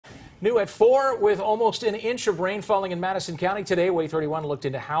New at 4, with almost an inch of rain falling in Madison County today, Way 31 looked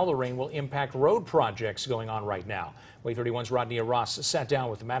into how the rain will impact road projects going on right now. Way 31's Rodney Ross sat down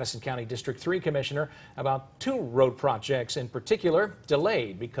with the Madison County District 3 Commissioner about 2 road projects in particular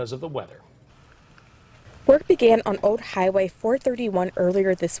delayed because of the weather. Work began on Old Highway 431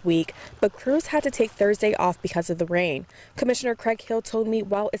 earlier this week, but crews had to take Thursday off because of the rain. Commissioner Craig Hill told me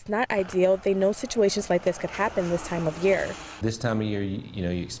while it's not ideal, they know situations like this could happen this time of year. This time of year, you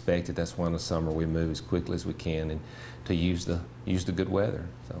expect it. That's why in the summer we move as quickly as we can and to use the good weather.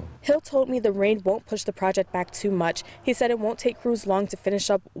 So Hill told me the rain won't push the project back too much. He said it won't take crews long to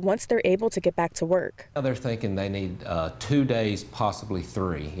finish up once they're able to get back to work. Now they're thinking they need 2 days, possibly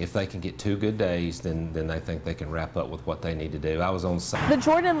 3. If they can get 2 good days, then they think they can wrap up with what they need to do. I was on site. The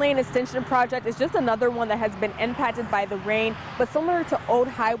Jordan Lane Extension project is just another one that has been impacted by the rain, but similar to Old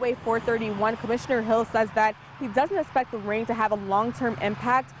Highway 431, Commissioner Hill says that he doesn't expect the rain to have a long-term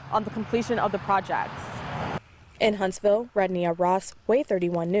impact on the completion of the projects. In Huntsville, Rodney Ross, Way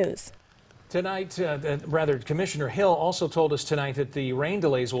 31 News. Tonight, Commissioner Hill also told us tonight that the rain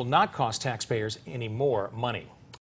delays will not cost taxpayers any more money.